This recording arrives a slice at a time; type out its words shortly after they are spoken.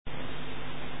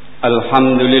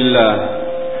الحمد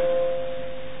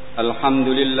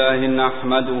لله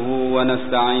نحمده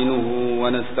ونستعينه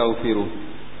ونستغفره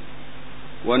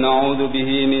ونعوذ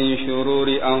به من شرور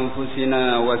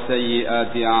أنفسنا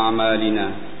وسيئات أعمالنا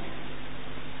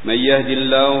من يهد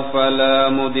الله فلا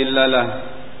مضل له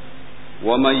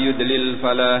ومن يضلل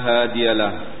فلا هادي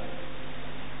له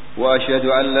وأشهد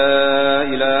أن لا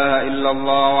إله إلا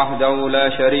الله وحده لا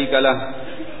شريك له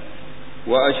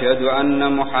وأشهد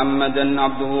أن محمدا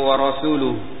عبده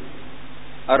ورسوله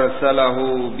أرسله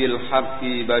بالحق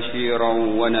بشيرا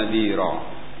ونذيرا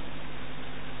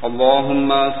اللهم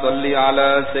صل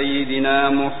على سيدنا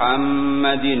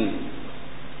محمد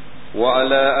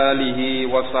وعلى آله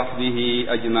وصحبه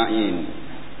أجمعين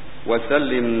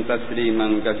وسلم تسليما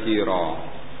كثيرا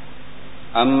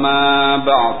أما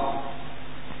بعد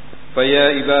فيا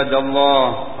عباد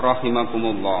الله رحمكم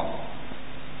الله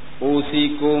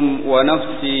أوصيكم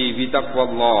ونفسي بتقوى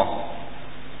الله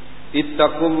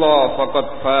اتقوا الله فقد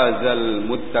فاز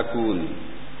المتقون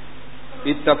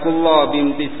اتقوا الله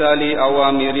بامتثال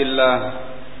أوامر الله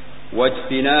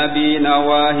واجتناب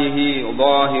نواهيه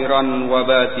ظاهرا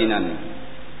وباطنا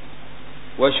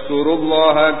واشكروا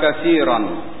الله كثيرا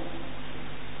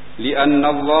لأن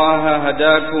الله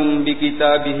هداكم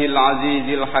بكتابه العزيز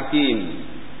الحكيم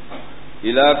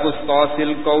إلى قسطاس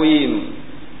القويم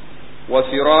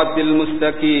وصراط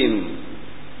المستقيم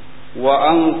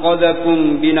وأنقذكم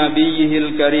بنبيه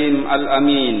الكريم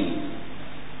الأمين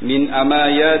من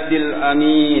أمايات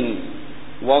الأمين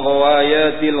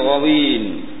وغوايات الغوين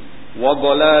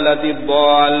وضلالة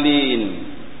الضالين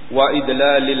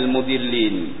وإضلال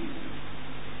المضلين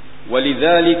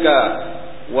ولذلك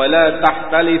ولا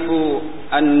تختلفوا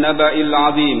النبأ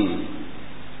العظيم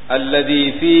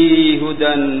الذي فيه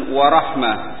هدى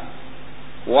ورحمة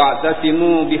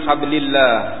واعتصموا بحبل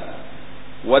الله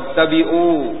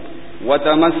واتبعوا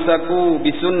وتمسكوا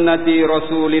بسنة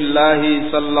رسول الله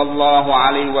صلى الله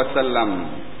عليه وسلم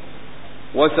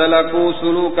وسلكوا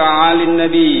سلوك آل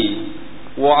النبي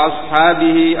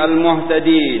وأصحابه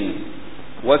المهتدين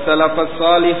وسلف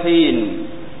الصالحين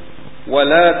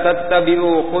ولا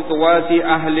تتبعوا خطوات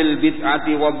أهل البدعة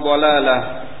والضلالة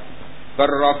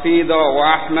كالرافضة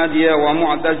وأحمدية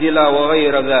ومعتزلة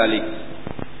وغير ذلك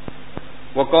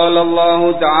وقال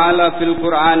الله تعالى في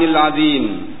القرآن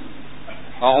العظيم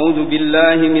أعوذ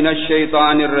بالله من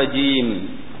الشيطان الرجيم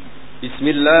بسم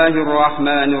الله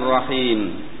الرحمن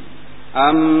الرحيم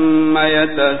أما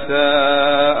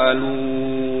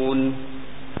يتساءلون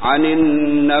عن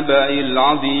النبأ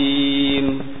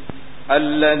العظيم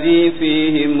الذي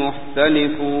فيه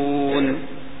مختلفون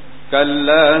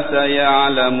كلا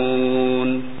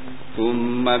سيعلمون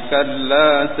ثم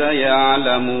كلا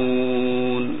سيعلمون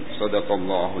صدق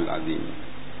الله العظيم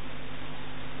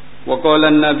وقال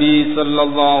النبي صلى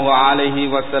الله عليه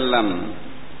وسلم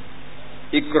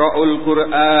اقرأوا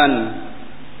القرآن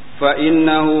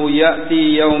فإنه يأتي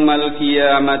يوم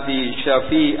القيامة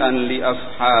شفيعا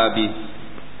لأصحابه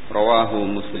رواه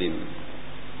مسلم.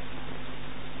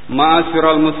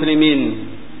 Ma'asyiral muslimin,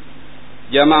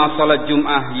 jamaah salat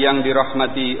Jum'ah yang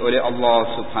dirahmati oleh Allah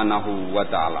Subhanahu wa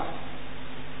taala.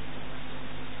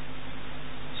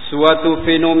 Suatu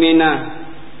fenomena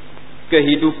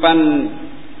kehidupan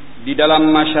di dalam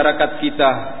masyarakat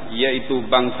kita, yaitu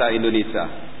bangsa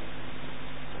Indonesia,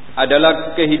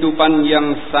 adalah kehidupan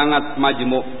yang sangat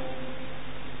majmuk,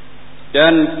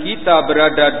 dan kita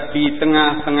berada di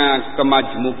tengah-tengah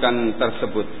kemajmukan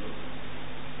tersebut.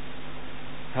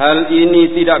 Hal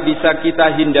ini tidak bisa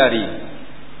kita hindari,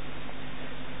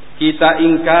 kita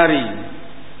ingkari,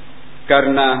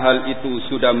 karena hal itu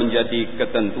sudah menjadi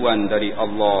ketentuan dari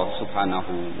Allah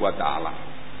Subhanahu wa taala.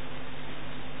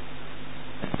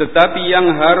 Tetapi yang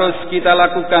harus kita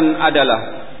lakukan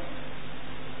adalah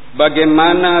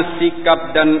bagaimana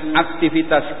sikap dan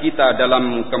aktivitas kita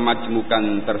dalam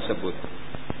kemajmukan tersebut,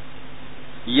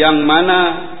 yang mana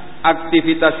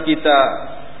aktivitas kita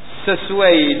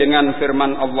sesuai dengan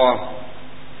firman Allah,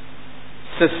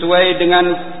 sesuai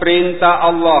dengan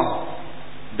perintah Allah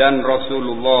dan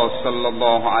Rasulullah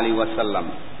sallallahu alaihi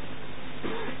wasallam,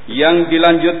 yang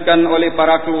dilanjutkan oleh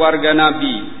para keluarga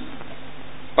Nabi,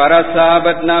 para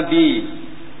sahabat Nabi,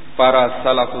 para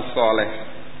salafus saleh.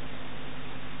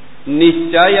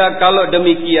 Niscaya kalau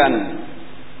demikian,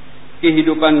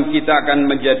 kehidupan kita akan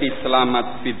menjadi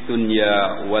selamat di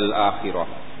dunia wal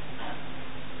akhirah,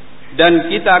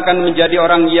 dan kita akan menjadi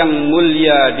orang yang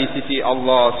mulia di sisi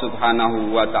Allah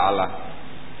Subhanahu wa taala.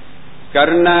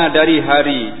 Karena dari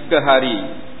hari ke hari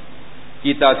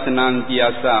kita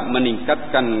senantiasa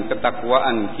meningkatkan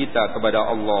ketakwaan kita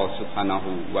kepada Allah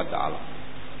Subhanahu wa taala.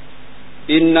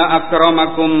 Inna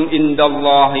akramakum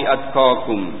indallahi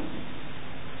atqakum.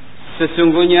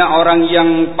 sesungguhnya orang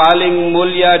yang paling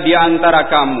mulia di antara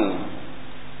kamu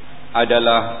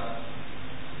adalah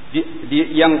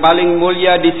yang paling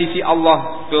mulia di sisi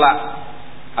Allah kelak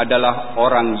adalah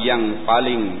orang yang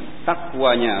paling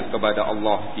takwanya kepada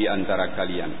Allah di antara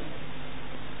kalian.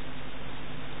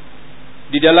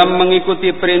 Di dalam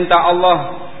mengikuti perintah Allah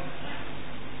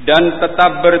dan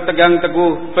tetap berpegang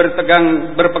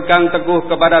teguh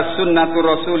kepada sunnatul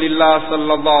Rasulullah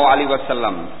sallallahu alaihi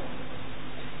wasallam,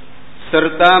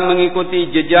 serta mengikuti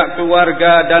jejak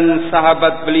keluarga dan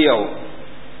sahabat beliau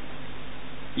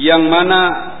yang mana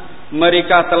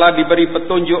mereka telah diberi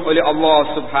petunjuk oleh Allah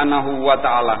Subhanahu wa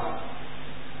taala,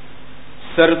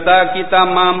 serta kita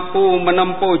mampu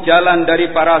menempuh jalan dari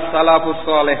para salafus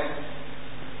saleh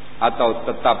atau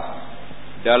tetap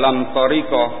dalam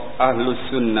thariqah ahlus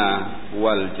sunnah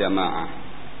wal jamaah.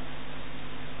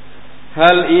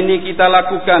 Hal ini kita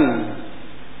lakukan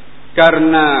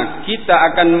karena kita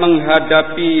akan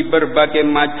menghadapi berbagai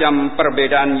macam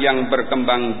perbedaan yang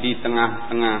berkembang di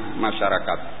tengah-tengah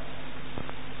masyarakat.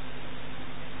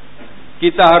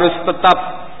 Kita harus tetap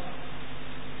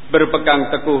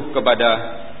berpegang teguh kepada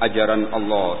ajaran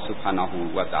Allah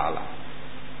Subhanahu wa taala.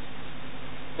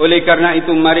 Oleh karena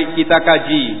itu mari kita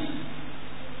kaji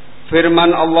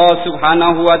firman Allah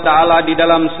Subhanahu wa taala di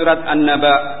dalam surat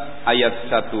An-Naba ayat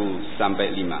 1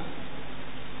 sampai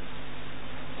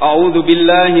 5. A'udzu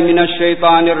billahi minasy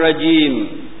syaithanir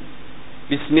rajim.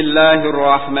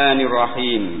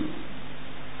 Bismillahirrahmanirrahim.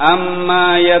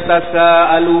 Amma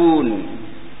yatasaalun.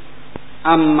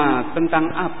 Amma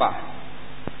tentang apa?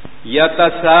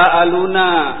 Yatasaaluna,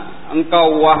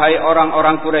 engkau wahai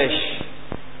orang-orang Quraisy,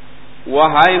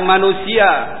 wahai manusia,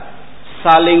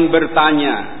 saling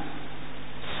bertanya,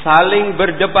 saling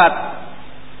berdebat,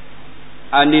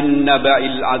 anin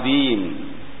naba'il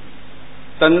azim,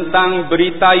 tentang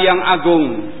berita yang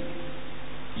agung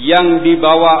yang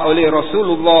dibawa oleh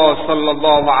Rasulullah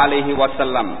sallallahu alaihi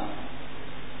wasallam,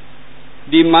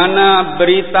 di mana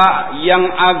berita yang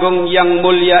agung yang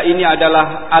mulia ini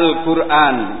adalah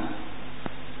Al-Qur'an.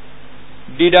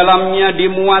 Di dalamnya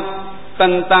dimuat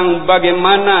tentang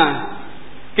bagaimana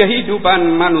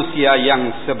kehidupan manusia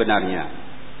yang sebenarnya.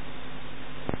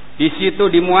 Di situ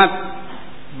dimuat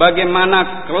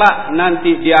bagaimana kelak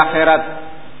nanti di akhirat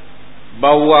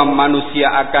bahwa manusia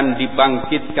akan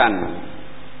dibangkitkan,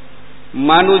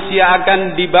 manusia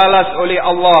akan dibalas oleh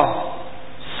Allah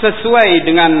sesuai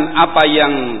dengan apa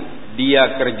yang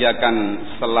dia kerjakan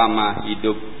selama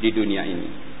hidup di dunia ini.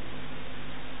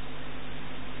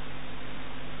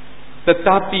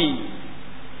 Tetapi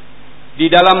di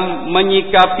dalam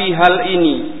menyikapi hal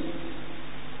ini,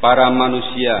 para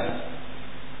manusia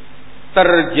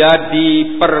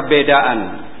terjadi perbedaan,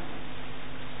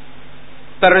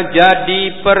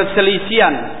 terjadi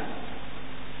perselisihan.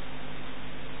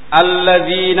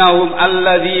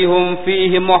 Alladzihum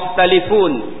fihi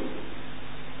mukhtalifun,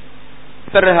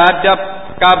 terhadap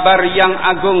kabar yang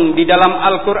agung di dalam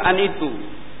Al-Qur'an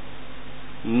itu.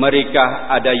 Mereka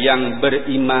ada yang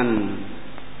beriman,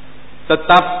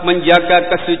 tetap menjaga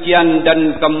kesucian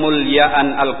dan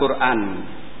kemuliaan Al-Quran,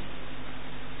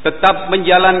 tetap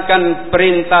menjalankan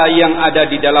perintah yang ada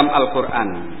di dalam Al-Quran.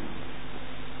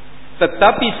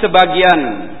 Tetapi sebagian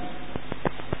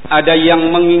ada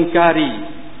yang mengingkari,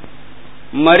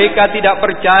 mereka tidak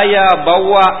percaya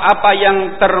bahwa apa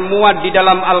yang termuat di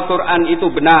dalam Al-Quran itu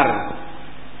benar.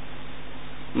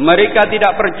 Mereka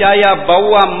tidak percaya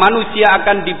bahwa manusia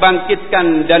akan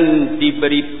dibangkitkan dan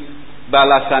diberi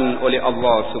balasan oleh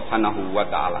Allah Subhanahu wa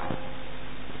taala.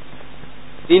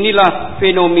 Inilah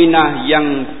fenomena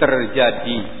yang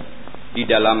terjadi di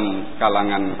dalam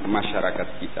kalangan masyarakat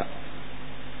kita.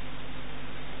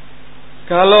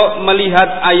 Kalau melihat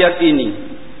ayat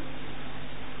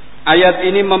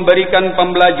ini memberikan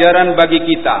pembelajaran bagi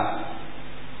kita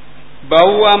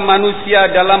bahwa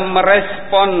manusia dalam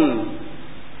merespon,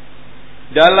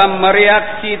 dalam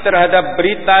mereaksi terhadap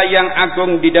berita yang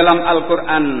agung di dalam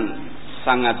Al-Quran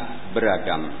sangat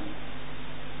beragam.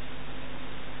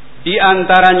 Di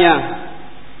antaranya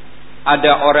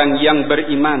ada orang yang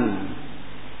beriman,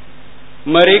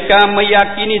 mereka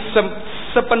meyakini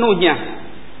sepenuhnya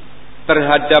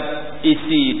terhadap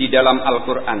isi di dalam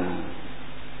Al-Quran,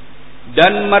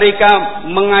 dan mereka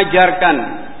mengajarkan,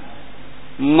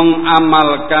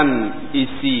 mengamalkan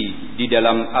isi di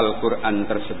dalam Al-Quran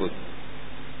tersebut,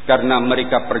 karena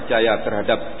mereka percaya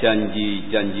terhadap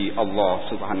janji-janji Allah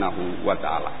Subhanahu wa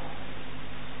taala.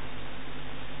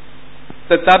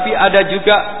 Tetapi ada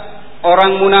juga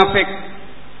orang munafik.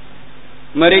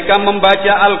 Mereka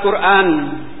membaca Al-Quran,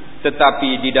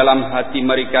 tetapi di dalam hati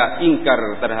mereka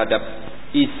ingkar terhadap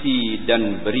isi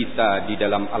dan berita di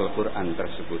dalam Al-Quran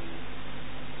tersebut.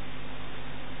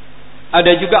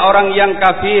 Ada juga orang yang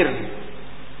kafir,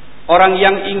 orang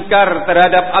yang ingkar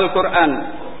terhadap Al-Quran.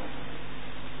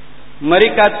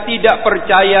 Mereka tidak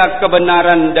percaya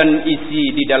kebenaran dan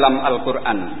isi di dalam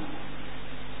Al-Quran,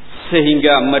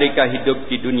 sehingga mereka hidup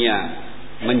di dunia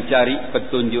mencari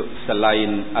petunjuk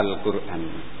selain Al-Quran.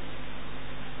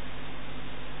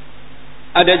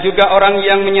 Ada juga orang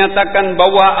yang menyatakan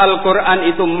bahwa Al-Quran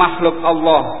itu makhluk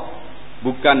Allah,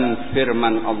 bukan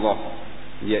firman Allah,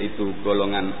 yaitu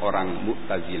golongan orang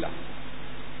Mu'tazilah.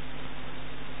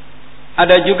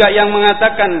 Ada juga yang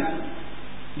mengatakan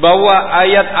bahwa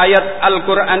ayat-ayat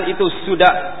Al-Quran itu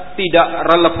sudah tidak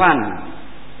relevan,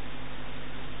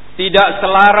 tidak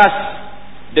selaras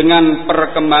dengan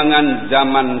perkembangan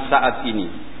zaman saat ini,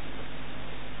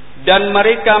 dan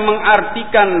mereka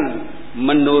mengartikan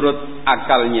menurut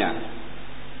akalnya.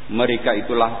 Mereka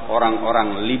itulah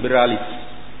orang-orang liberalis,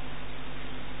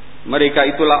 mereka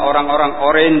itulah orang-orang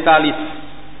orientalis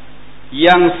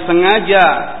yang sengaja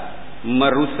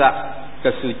merusak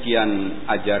kesucian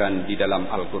ajaran di dalam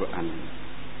Al-Quran.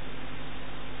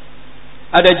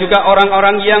 Ada juga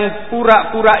orang-orang yang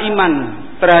pura-pura iman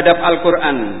terhadap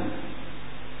Al-Quran,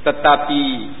 tetapi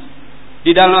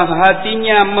di dalam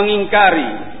hatinya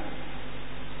mengingkari,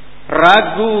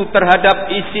 ragu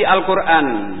terhadap isi Al-Quran,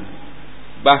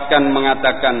 bahkan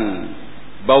mengatakan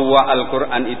bahwa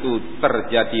Al-Quran itu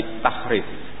terjadi tahrif,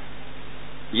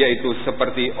 yaitu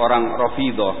seperti orang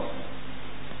Rafidah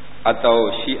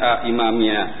atau Syiah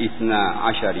Imamiyah Isna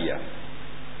Asyariyah.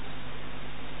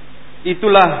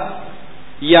 Itulah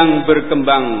yang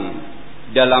berkembang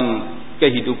dalam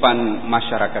kehidupan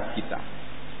masyarakat kita.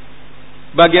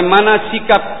 Bagaimana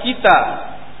sikap kita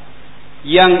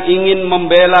yang ingin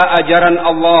membela ajaran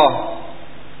Allah,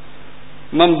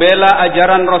 membela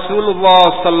ajaran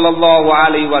Rasulullah sallallahu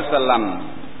alaihi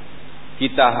wasallam?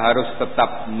 Kita harus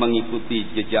tetap mengikuti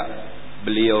jejak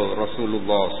beliau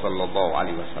Rasulullah sallallahu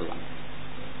alaihi wasallam.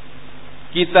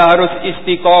 Kita harus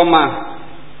istiqomah.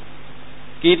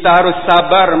 Kita harus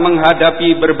sabar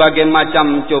menghadapi berbagai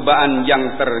macam cobaan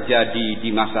yang terjadi di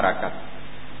masyarakat.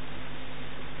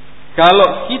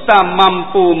 Kalau kita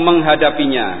mampu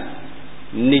menghadapinya,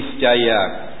 niscaya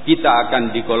kita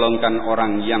akan digolongkan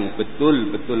orang yang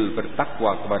betul-betul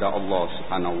bertakwa kepada Allah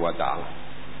Subhanahu wa taala.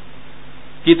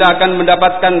 Kita akan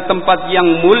mendapatkan tempat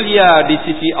yang mulia di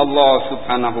sisi Allah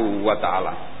Subhanahu wa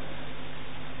taala.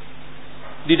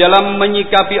 Di dalam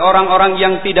menyikapi orang-orang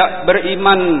yang tidak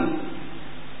beriman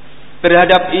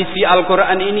terhadap isi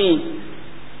Al-Quran ini,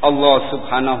 Allah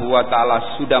Subhanahu wa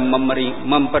taala sudah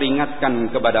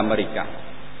memperingatkan kepada mereka.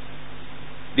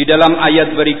 Di dalam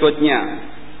ayat berikutnya,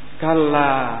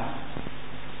 kalla,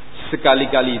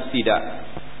 sekali-kali tidak.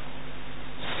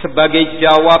 Sebagai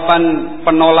jawaban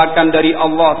penolakan dari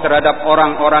Allah terhadap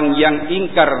orang-orang yang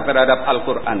ingkar terhadap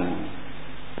Al-Quran.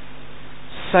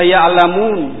 Saya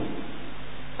alamun,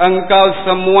 engkau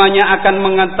semuanya akan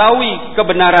mengetahui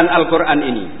kebenaran Al-Quran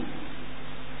ini.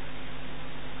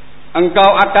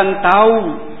 Engkau akan tahu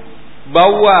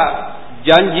bahwa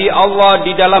janji Allah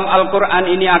di dalam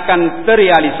Al-Quran ini akan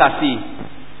terrealisasi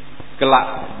kelak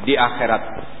di akhirat.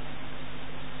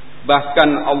 Bahkan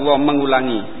Allah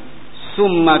mengulangi,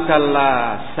 summa kalla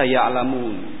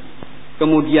saya'lamun.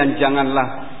 Kemudian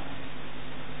janganlah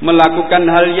melakukan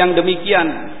hal yang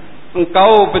demikian.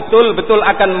 Engkau betul-betul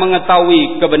akan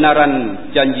mengetahui kebenaran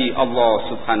janji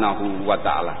Allah Subhanahu wa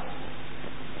ta'ala.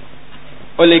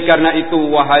 Oleh karena itu,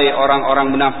 wahai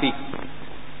orang-orang munafik,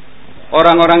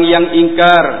 orang-orang yang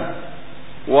ingkar,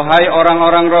 wahai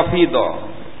orang-orang Rafidah,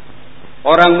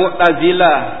 orang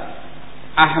Mu'tazilah,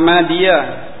 Ahmadiyah,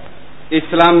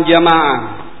 Islam Jamaah,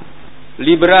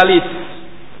 liberalis,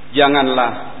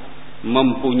 janganlah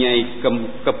mempunyai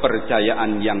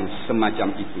kepercayaan yang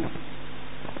semacam itu.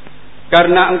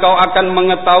 Karena engkau akan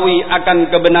mengetahui akan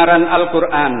kebenaran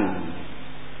Al-Quran.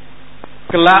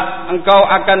 Kelak engkau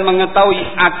akan mengetahui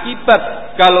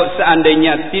akibat kalau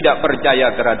seandainya tidak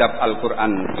percaya terhadap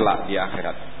Al-Quran kelak di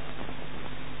akhirat.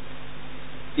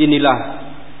 Inilah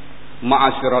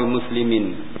ma'asyiral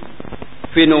muslimin,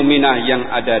 fenomena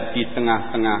yang ada di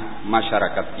tengah-tengah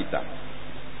masyarakat kita.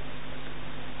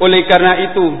 Oleh karena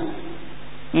itu,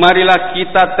 marilah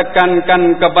kita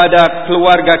tekankan kepada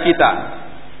keluarga kita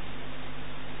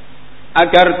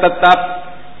agar tetap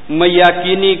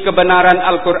meyakini kebenaran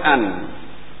Al-Quran,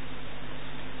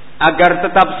 agar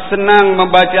tetap senang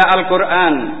membaca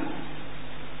Al-Quran,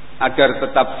 agar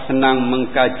tetap senang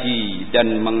mengkaji dan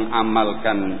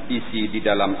mengamalkan isi di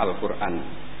dalam Al-Quran,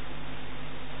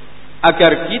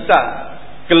 agar kita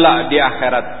kelak di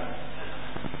akhirat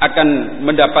akan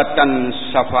mendapatkan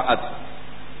syafaat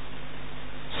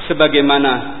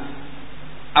sebagaimana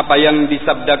apa yang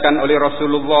disabdakan oleh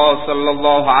Rasulullah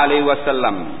sallallahu alaihi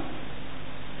wasallam.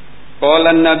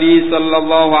 Qala Nabi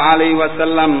sallallahu alaihi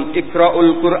wasallam,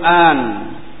 "Iqra'ul Qur'an."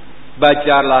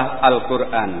 Bacalah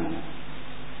Al-Qur'an.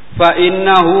 Fa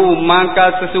innahu,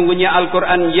 maka sesungguhnya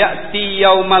Al-Qur'an ya'ti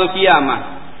yaumal qiyamah,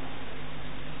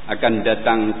 akan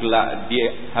datang kelak di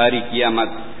hari kiamat,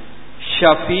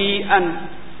 syafi'an,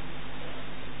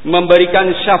 memberikan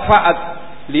syafaat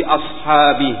li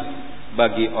ashabi,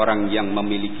 bagi orang yang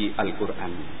memiliki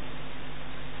Al-Qur'an.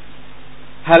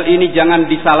 Hal ini jangan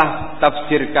disalah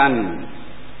tafsirkan.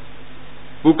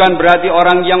 Bukan berarti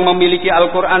orang yang memiliki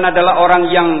Al-Qur'an adalah orang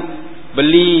yang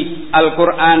beli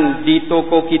Al-Qur'an di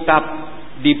toko kitab,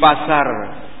 di pasar,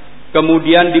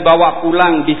 kemudian dibawa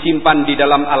pulang disimpan di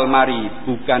dalam almari.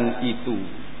 Bukan itu.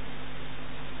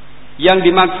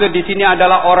 Yang dimaksud di sini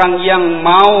adalah orang yang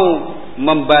mau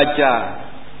membaca,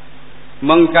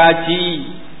 mengkaji,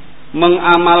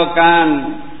 mengamalkan,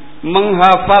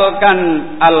 menghafalkan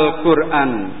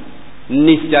Al-Qur'an.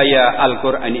 Niscaya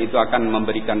Al-Qur'an itu akan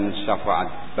memberikan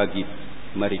syafaat bagi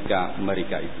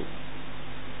mereka itu.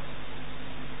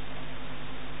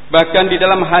 Bahkan di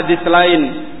dalam hadis lain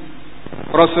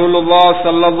Rasulullah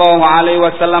sallallahu alaihi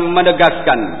wasallam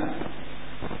menegaskan,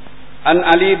 An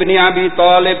Ali bin Abi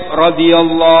Thalib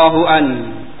radhiyallahu an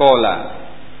qala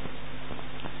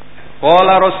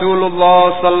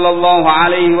Rasulullah sallallahu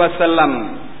alaihi wasallam,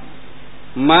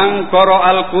 man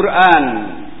qara'al Qur'an,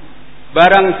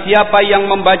 barang siapa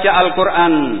yang membaca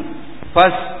Al-Qur'an,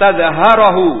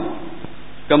 fastadharahu,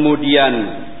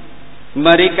 kemudian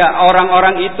mereka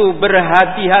orang-orang itu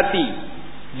berhati-hati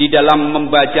di dalam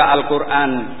membaca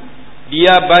Al-Qur'an.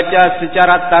 Dia baca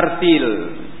secara tartil.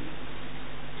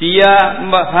 Dia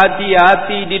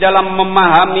berhati-hati di dalam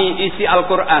memahami isi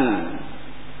Al-Qur'an.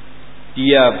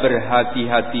 Dia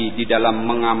berhati-hati di dalam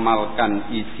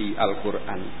mengamalkan isi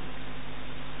Al-Qur'an.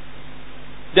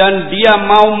 Dan dia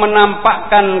mau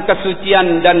menampakkan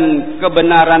kesucian dan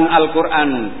kebenaran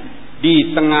Al-Qur'an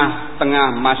di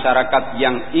tengah-tengah masyarakat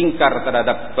yang ingkar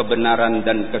terhadap kebenaran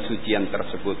dan kesucian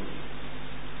tersebut.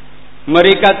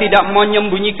 Mereka tidak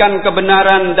menyembunyikan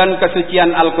kebenaran dan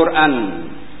kesucian Al-Qur'an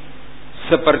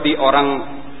seperti orang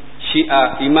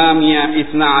Syiah Imamiyah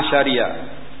Itsna Asyariyah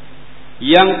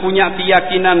yang punya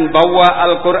keyakinan bahwa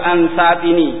Al-Qur'an saat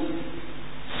ini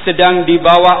sedang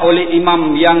dibawa oleh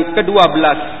imam yang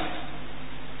ke-12,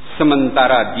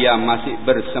 sementara dia masih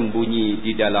bersembunyi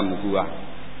di dalam gua.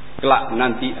 Kelak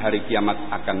nanti hari kiamat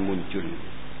akan muncul.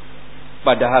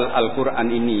 Padahal Al-Qur'an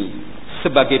ini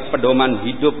sebagai pedoman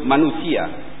hidup manusia,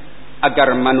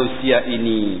 agar manusia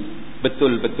ini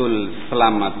betul-betul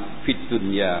selamat fid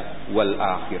dunya wal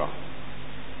akhirah.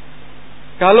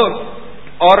 Kalau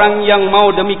orang yang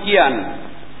mau demikian,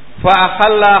 fa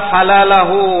ahalla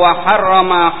halalahu wa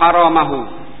harrama haramahu,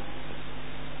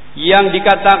 yang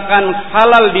dikatakan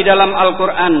halal di dalam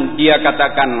Al-Qur'an dia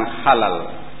katakan halal,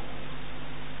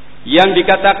 yang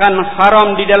dikatakan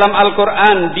haram di dalam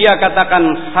Al-Qur'an dia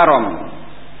katakan haram,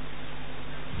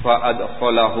 fa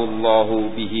adkhalahu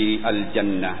Allahu bihi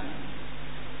al-jannah.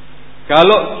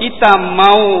 Kalau kita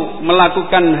mau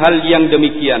melakukan hal yang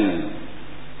demikian,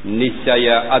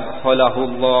 niscaya adkhalahu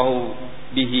Allahu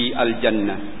bihi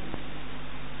al-jannah.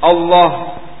 Allah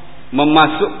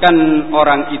memasukkan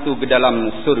orang itu ke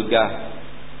dalam surga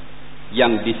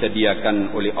yang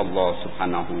disediakan oleh Allah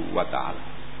Subhanahu wa taala.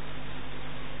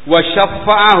 Wa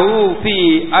syafa'ahu fi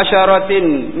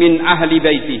asyaratin min ahli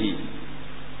baitihi.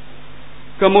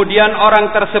 Kemudian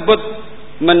orang tersebut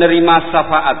menerima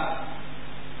syafaat.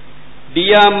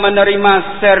 Dia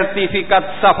menerima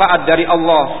sertifikat syafaat dari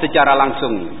Allah secara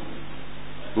langsung,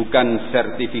 bukan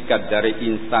sertifikat dari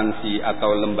instansi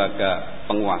atau lembaga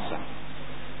penguasa.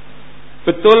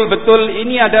 Betul-betul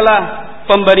ini adalah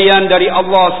pemberian dari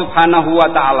Allah Subhanahu wa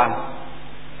taala.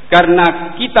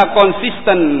 Karena kita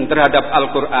konsisten terhadap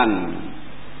Al-Qur'an,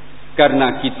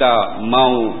 karena kita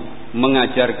mau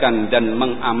mengajarkan dan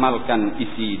mengamalkan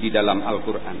isi di dalam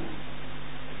Al-Qur'an.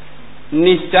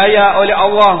 Niscaya oleh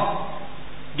Allah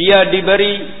dia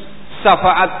diberi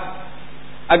syafaat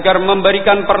agar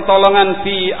memberikan pertolongan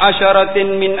fi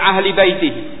asyaratin min ahli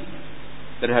baitih,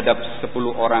 terhadap 10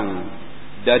 orang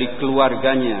dari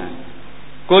keluarganya.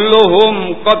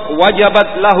 Kulluhum qad wajabat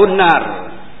lahun nar.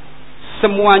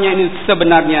 Semuanya ini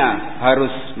sebenarnya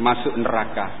harus masuk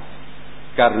neraka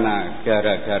karena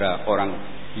gara-gara orang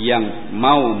yang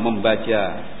mau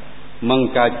membaca,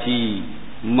 mengkaji,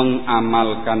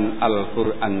 mengamalkan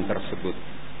Al-Qur'an tersebut.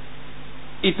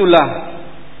 Itulah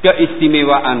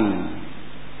keistimewaan,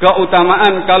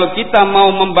 keutamaan kalau kita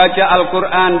mau membaca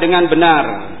Al-Qur'an dengan benar,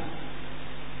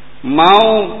 mau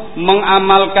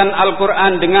mengamalkan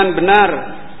Al-Qur'an dengan benar,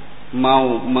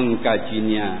 mau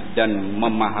mengkajinya dan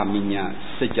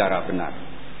memahaminya secara benar.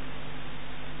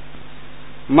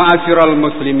 Ma'asyiral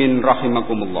muslimin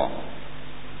rahimakumullah.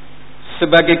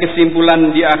 Sebagai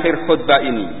kesimpulan di akhir khutbah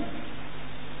ini,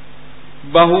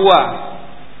 bahwa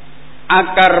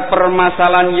akar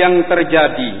permasalahan yang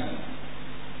terjadi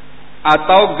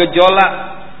atau gejolak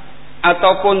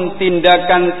ataupun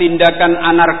tindakan-tindakan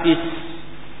anarkis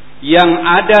yang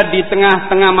ada di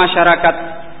tengah-tengah masyarakat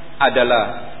adalah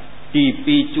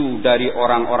dipicu dari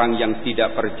orang-orang yang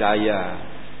tidak percaya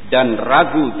dan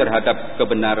ragu terhadap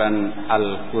kebenaran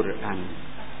Al-Quran.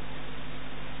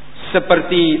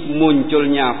 Seperti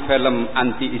munculnya film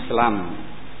anti-Islam,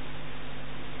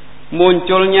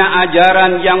 munculnya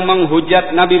ajaran yang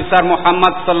menghujat Nabi besar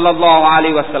Muhammad sallallahu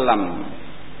alaihi wasallam,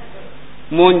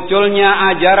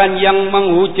 munculnya ajaran yang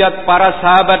menghujat para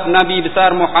sahabat Nabi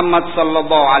besar Muhammad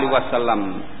sallallahu alaihi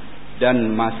wasallam,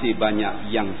 dan masih banyak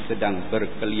yang sedang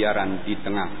berkeliaran di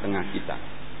tengah-tengah kita.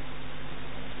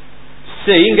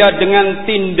 Sehingga dengan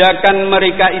tindakan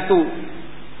mereka itu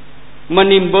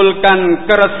menimbulkan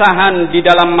keresahan di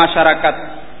dalam masyarakat,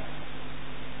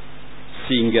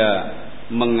 sehingga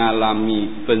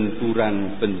mengalami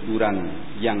benturan-benturan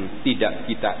yang tidak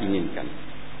kita inginkan.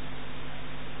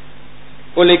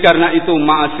 Oleh karena itu,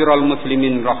 ma'asyiral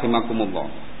muslimin rahimakumullah,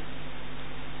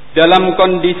 dalam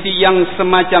kondisi yang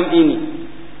semacam ini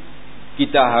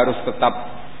kita harus tetap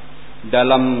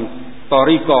dalam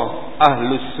thariqah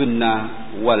ahlus sunnah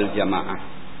wal jamaah,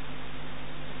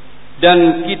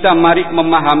 dan kita mari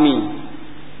memahami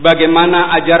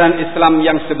bagaimana ajaran Islam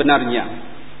yang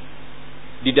sebenarnya.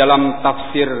 Di dalam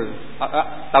tafsir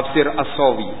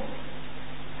As-Sawi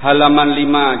halaman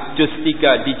 5 juz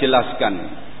 3 dijelaskan,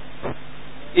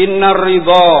 innar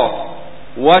ridha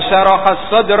wa syaraha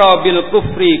sadra bil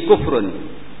kufri kufrun.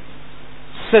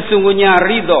 Sesungguhnya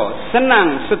ridho,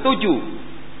 senang, setuju,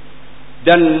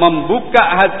 dan membuka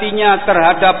hatinya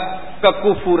terhadap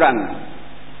kekufuran,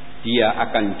 dia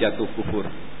akan jatuh kufur.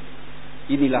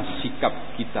 Inilah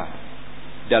sikap kita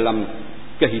dalam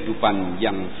kehidupan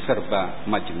yang serba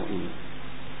majmu' ini.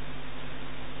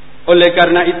 Oleh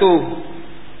karena itu,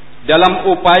 dalam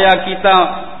upaya kita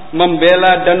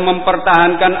membela dan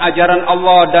mempertahankan ajaran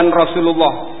Allah dan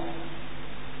Rasulullah,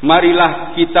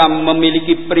 marilah kita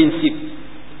memiliki prinsip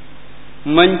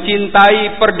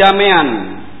mencintai perdamaian,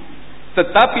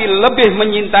 tetapi lebih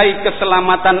menyintai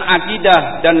keselamatan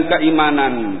akidah dan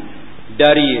keimanan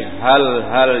dari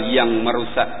hal-hal yang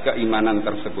merusak keimanan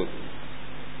tersebut,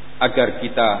 agar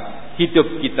hidup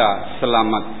kita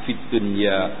selamat fid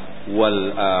dunya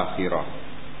wal akhirah.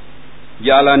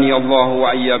 Ja'alani Allah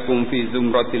wa iyyakum fi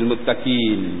zumratil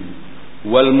muttaqin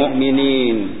wal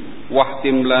mu'minin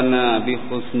wahtim lana bi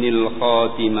husnil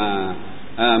khatimah.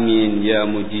 Amin ya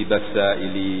mujibas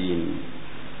sa'ilin.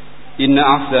 Inna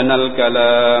ahsanal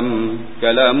kalam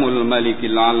kalamul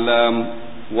malikil alam,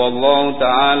 wallahu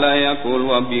ta'ala yaqul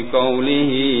wa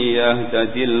biqaulihi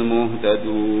yahtadil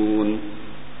muhtadun.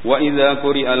 Wa idza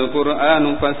quri'al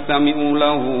qur'anu fastami'u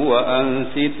lahu wa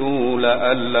ansitu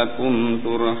la'allakum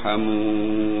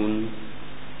turhamun.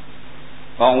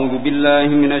 A'udzu billahi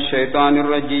minasy syaithanir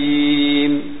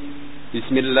rajim.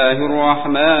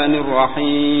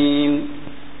 Bismillahirrahmanirrahim.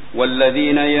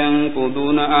 والذين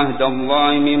ينقضون عهد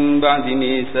الله من بعد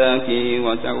ميثاقه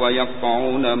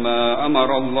ويقطعون ما أمر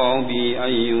الله به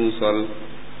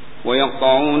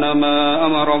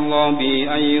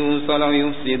أن يوصل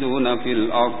ويفسدون في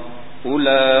الأرض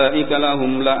أولئك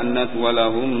لهم لعنة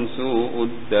ولهم سوء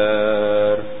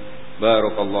الدار.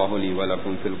 بارك الله لي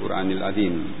ولكم في القرآن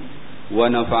العظيم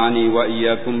ونفعني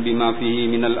وإياكم بما فيه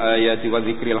من الآيات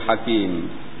والذكر الحكيم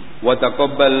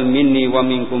وتقبل مني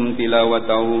ومنكم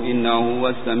تلاوته إنه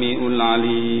هو السميع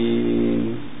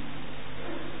العليم.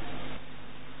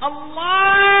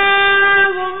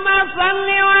 اللهم صل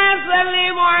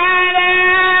وسلم على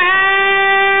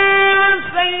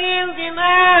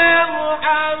سيدنا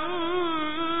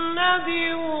محمد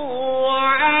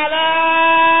وعلى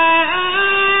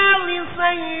آل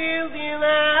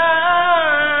سيدنا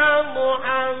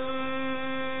محمد.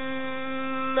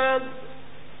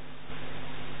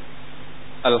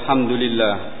 الحمد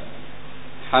لله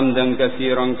حمدا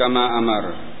كثيرا كما أمر،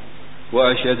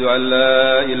 وأشهد أن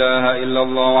لا إله إلا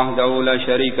الله وحده لا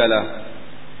شريك له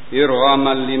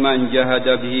إرغاما لمن جهد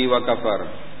به وكفر،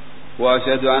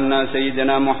 وأشهد أن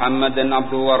سيدنا محمدا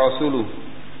عبده ورسوله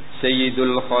سيد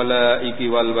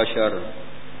الخلائق والبشر.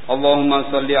 اللهم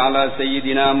صل على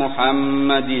سيدنا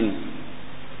محمد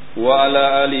وعلى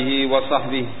آله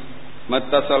وصحبه ما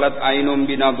اتصلت عين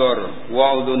بنظر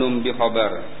وأذن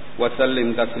بخبر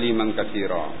وسلم تسليما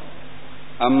كثيرا.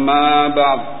 أما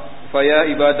بعد، فيا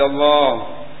عباد الله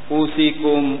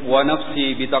أوصيكم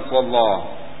ونفسي بتقوى الله.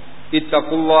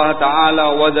 اتقوا الله تعالى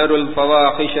وذروا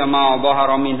الفواحش ما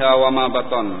ظهر منها وما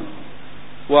بطن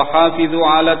وحافظوا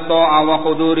على الطاعة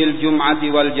وحضور الجمعة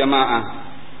والجماعة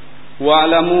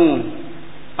واعلموا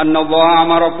أن الله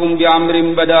أمركم بأمر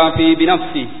بدأ فيه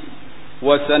بنفسه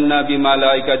وثنى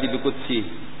بملائكته بقدسه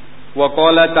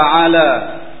وقال تعالى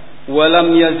ولم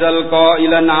يزل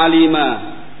قائلا عليما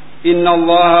إن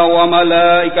الله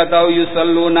وملائكته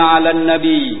يصلون على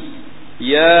النبي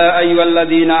يا أيها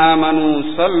الذين آمنوا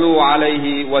صلوا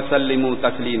عليه وسلموا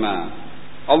تسليما.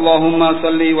 اللهم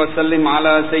صل وسلم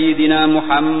على سيدنا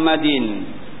محمد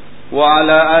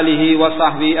وعلى آله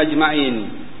وصحبه أجمعين.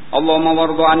 اللهم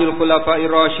وارض عن الخلفاء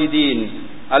الراشدين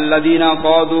الذين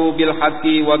قادوا بالحق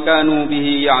وكانوا به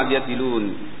يعدلون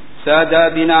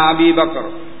ساداتنا أبي بكر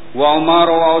وعمر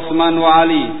وعثمان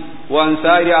وعلي وعن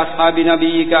سائر أصحاب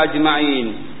نبيك أجمعين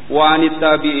وعن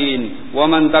التابعين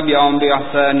ومن تبعهم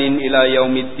بإحسان إلى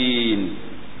يوم الدين.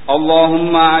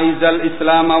 اللهم أعز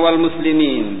الإسلام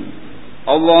والمسلمين.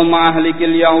 اللهم أهلك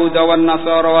اليهود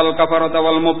والنصارى والكفرة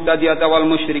والمبتدئة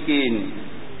والمشركين.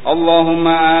 اللهم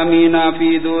آمنا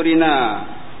في دورنا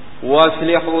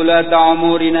واصلح ولاة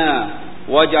أمورنا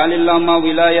واجعل اللهم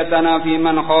ولايتنا في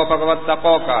من خافك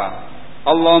واتقاك.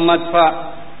 اللهم ادفع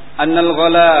عنا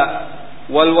الغلاء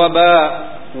والوباء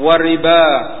والربا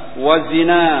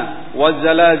والزنا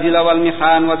والزلازل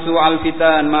والمحن وسوء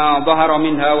الفتن ما ظهر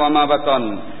منها وما بطن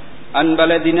عن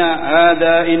بلدنا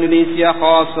هذا إندونيسيا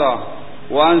خاصة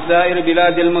وعن سائر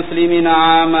بلاد المسلمين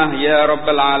عامة يا رب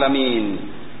العالمين.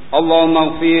 اللهم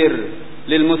اغفر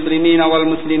للمسلمين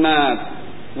والمسلمات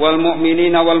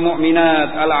والمؤمنين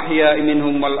والمؤمنات الأحياء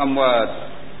منهم والأموات.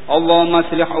 اللهم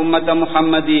اصلح أمة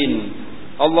محمد.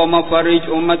 اللهم فرج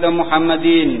أمة محمد.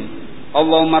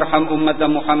 اللهم ارحم أمة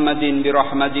محمد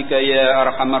برحمتك يا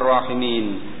أرحم الراحمين.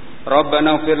 ربنا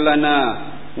اغفر لنا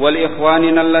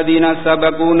ولإخواننا الذين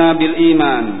سبقونا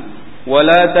بالإيمان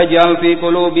ولا تجعل في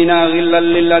قلوبنا غلا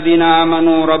للذين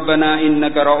آمنوا ربنا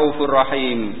إنك رؤوف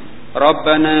رحيم.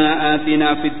 ربنا آتنا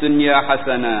في الدنيا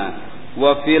حسنة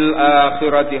وفي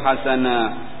الآخرة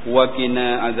حسنة وقنا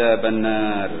عذاب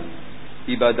النار.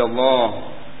 عباد الله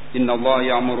إن الله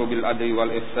يأمر بالعدل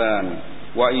والإحسان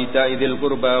وإيتاء ذي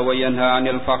القربى وينهى عن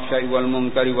الفحشاء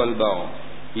والمنكر والبغي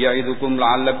يعظكم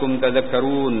لعلكم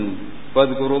تذكرون.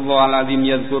 فاذكروا الله العظيم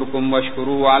يذكركم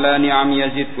واشكروه على نعم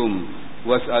يزدكم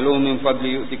واسألوه من فضل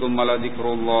يؤتكم ولذكر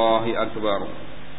الله أكبر.